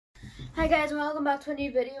Hi guys and welcome back to a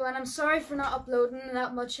new video, and I'm sorry for not uploading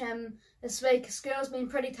that much this week. School's been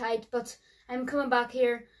pretty tight, but I'm coming back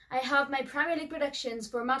here. I have my Premier League predictions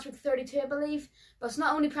for Matchweek 32 I believe, but it's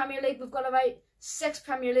not only Premier League, we've got about 6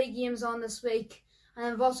 Premier League games on this week, and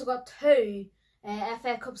I've also got 2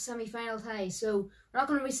 FA Cup semi-final ties, so we're not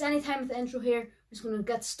going to waste any time with the intro here. We're just going to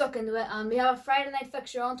get stuck into it, and we have a Friday night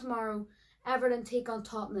fixture on tomorrow. Everton take on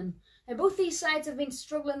Tottenham. Now both these sides have been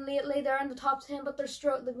struggling lately. They're in the top 10, but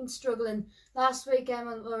they've been struggling. Last week,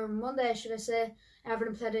 or Monday should I say,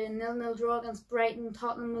 Everton played a 0-0 draw against Brighton.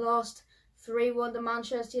 Tottenham lost 3-1 to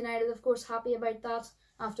Manchester United. Of course, happy about that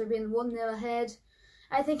after being 1-0 ahead.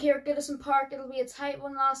 I think here at Goodison Park it'll be a tight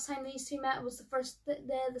one. Last time these two met was the first day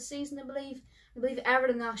of the season, I believe. I believe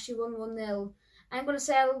Everton actually won 1-0. I'm going to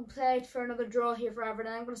say I'll play for another draw here for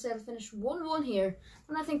Everton. I'm going to say I'll finish 1-1 here.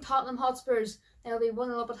 And I think Tottenham Hotspurs, they'll be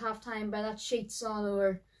 1-0 up at half-time by that sheet son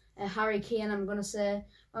or Harry Kane, I'm going to say.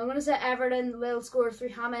 Everton will score through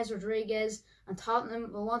James Rodriguez, and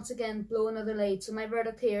Tottenham will once again blow another lead. So my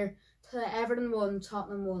verdict here, to Everton 1,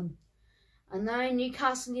 Tottenham 1. And now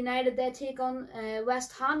Newcastle United, they take on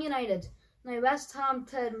West Ham United. Now West Ham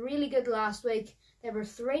played really good last week. They were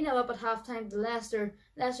 3-0 up at half-time to Leicester.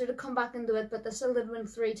 Leicester to come back into it, but they still did win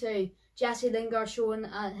 3-2. Jesse Lingard showing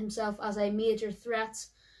himself as a major threat.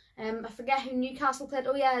 I forget who Newcastle played.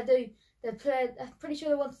 Oh yeah, I do. They played, I'm pretty sure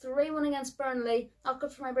they won 3-1 against Burnley. Not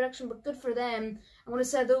good for my prediction, but good for them. I'm going to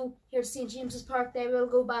say though, here at St James's Park, they will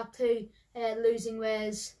go back to losing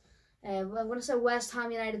ways. I'm going to say West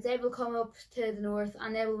Ham United, they will come up to the north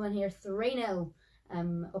and they will win here 3-0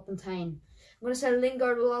 up in time. I'm going to say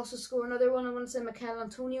Lingard will also score another one. I'm going to say Mikel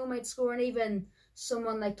Antonio might score, and even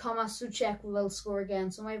someone like Thomas Souček will score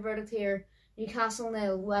again. So my verdict here, Newcastle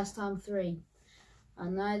 0, West Ham 3.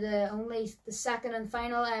 And now the second and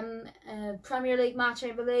final Premier League match,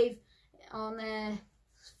 I believe, on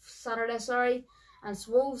Saturday, and it's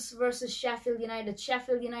Wolves versus Sheffield United.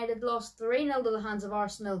 Sheffield United lost 3-0 to the hands of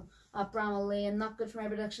Arsenal at Bramall Lane. Not good for my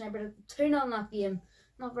prediction. I predicted 2-0 in that game.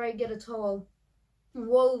 Not very good at all.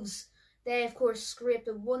 Wolves, they of course scraped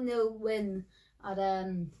a 1-0 win at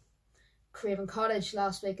Craven Cottage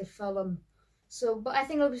last week at Fulham. So, but I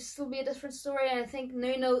think it'll still be a different story. I think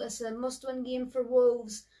Nuno is a must-win game for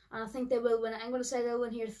Wolves, and I think they will win. I'm going to say they'll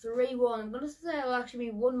win here 3-1. I'm going to say it'll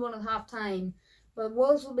actually be 1-1 at half-time. But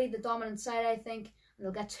Wolves will be the dominant side, I think, and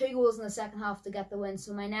they'll get 2 goals in the second half to get the win.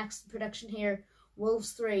 So my next prediction here,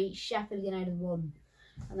 Wolves 3, Sheffield United 1.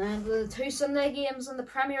 And then the 2 Sunday games in the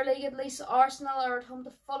Premier League, at least, Arsenal are at home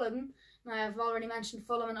to Fulham. Now, I've already mentioned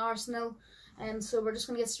Fulham and Arsenal, and so we're just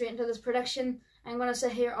going to get straight into this prediction. I'm going to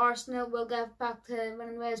say here Arsenal will get back to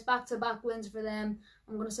winning ways, back-to-back wins for them.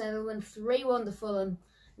 I'm going to say they'll win 3-1 to Fulham.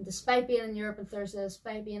 And despite being in Europe on Thursday,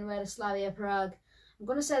 despite being away to Slavia Prague, I'm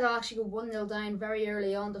going to say they'll actually go 1-0 down very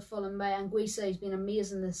early on to Fulham by Anguissa. He's been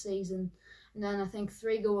amazing this season. And then I think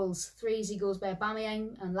 3 easy goals by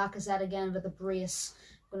Aubameyang and Lacazette again with a brace.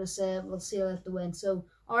 I'm going to say we'll seal out the win. So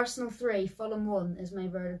Arsenal 3, Fulham 1 is my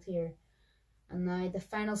verdict here. And now the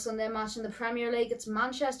final Sunday match in the Premier League, it's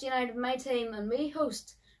Manchester United, my team, and we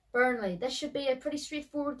host Burnley. This should be a pretty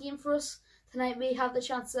straightforward game for us. Tonight we have the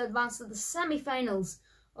chance to advance to the semi-finals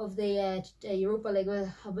of the Europa League.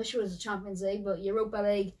 Well, I wish it was the Champions League, but Europa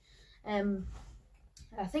League.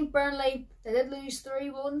 I think Burnley, they did lose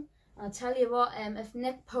 3-1. I'll tell you what, if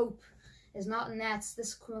Nick Pope is not in nets,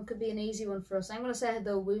 this could be an easy one for us. I'm going to say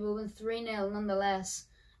though, we will win 3-0 nonetheless.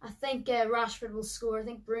 I think Rashford will score. I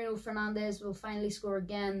think Bruno Fernandes will finally score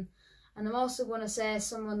again. And I'm also going to say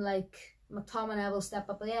someone like McTominay will step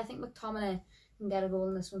up. But yeah, I think McTominay can get a goal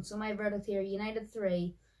in this one. So my verdict here, United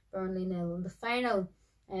 3, Burnley 0. And the final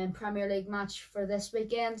Premier League match for this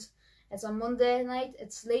weekend, it's on Monday night.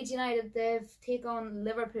 It's Leeds United. They've take on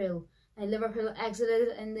Liverpool. And Liverpool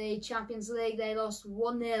exited in the Champions League. They lost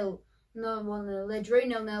 1-0. No, 1-0. They drew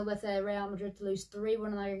 0-0 with Real Madrid to lose 3-1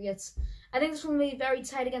 in aggregates. I think this one will be very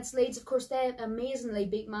tight against Leeds. Of course, they amazingly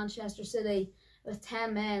beat Manchester City with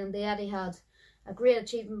 10 men, and they had a great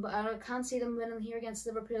achievement, but I can't see them winning here against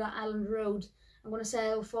Liverpool at Elland Road. I'm going to say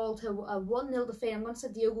it'll fall to a 1-0 defeat. I'm going to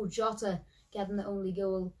say Diogo Jota getting the only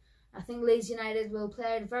goal. I think Leeds United will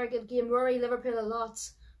play a very good game, worry Liverpool a lot,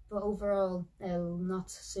 but overall it'll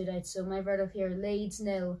not suit out. So my verdict here, Leeds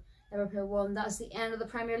 0, Liverpool 1. That is the end of the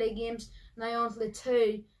Premier League games. Now on to the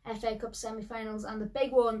 2 FA Cup semi-finals, and the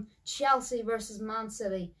big one, Chelsea versus Man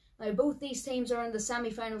City. Now both these teams are in the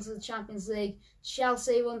semi-finals of the Champions League.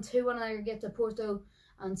 Chelsea won 2-1 in aggregate to Porto,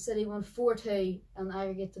 and City won 4-2 in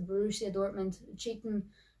aggregate to Borussia Dortmund, cheating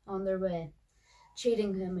on their way.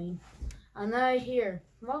 Cheating, I mean. And now here,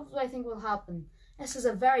 what do I think will happen? This is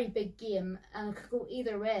a very big game, and it could go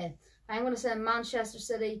either way. I'm going to say Manchester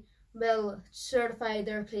City will certify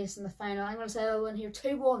their place in the final. I'm going to say they'll win here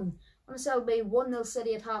 2-1. I'm going to say it'll be 1-0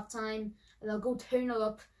 City at half time, and they'll go 2-0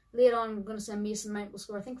 up. Later on, I'm going to say Mason Mount will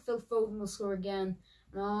score. I think Phil Foden will score again.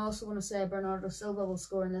 And I'm also going to say Bernardo Silva will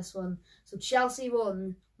score in this one. So Chelsea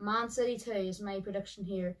 1, Man City 2 is my prediction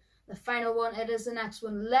here. The final one, it is the next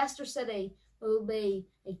one. Leicester City will be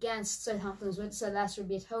against Southampton. I was about to say Leicester will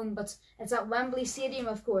be at home, but it's at Wembley Stadium,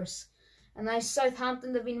 of course. And now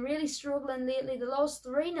Southampton, they've been really struggling lately. They lost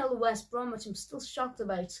 3-0 to West Brom, which I'm still shocked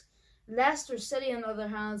about. Leicester City, on the other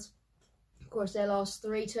hand, of course, they lost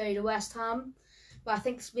 3-2 to West Ham. But I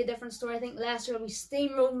think this will be a different story. I think Leicester will be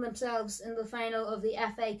steamrolling themselves in the final of the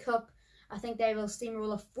FA Cup. I think they will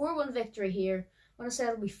steamroll a 4-1 victory here. I want to say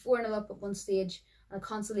it'll be 4-0 up at one stage. And a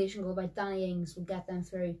consolation goal by Danny Ings will get them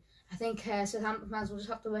through. I think Southampton fans will just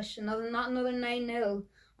have to wish not another 9-0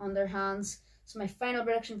 on their hands. So my final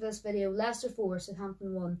prediction for this video, Leicester 4,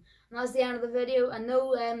 Southampton 1. And that's the end of the video. I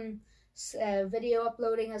know video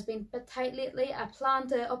uploading has been a bit tight lately. I plan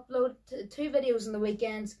to upload 2 videos in the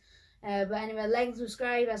weekend. But anyway, like and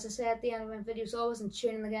subscribe, as I said at the end of my videos always, and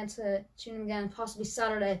tune in again possibly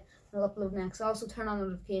Saturday when I'll upload next. Also turn on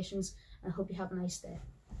notifications, and I hope you have a nice day.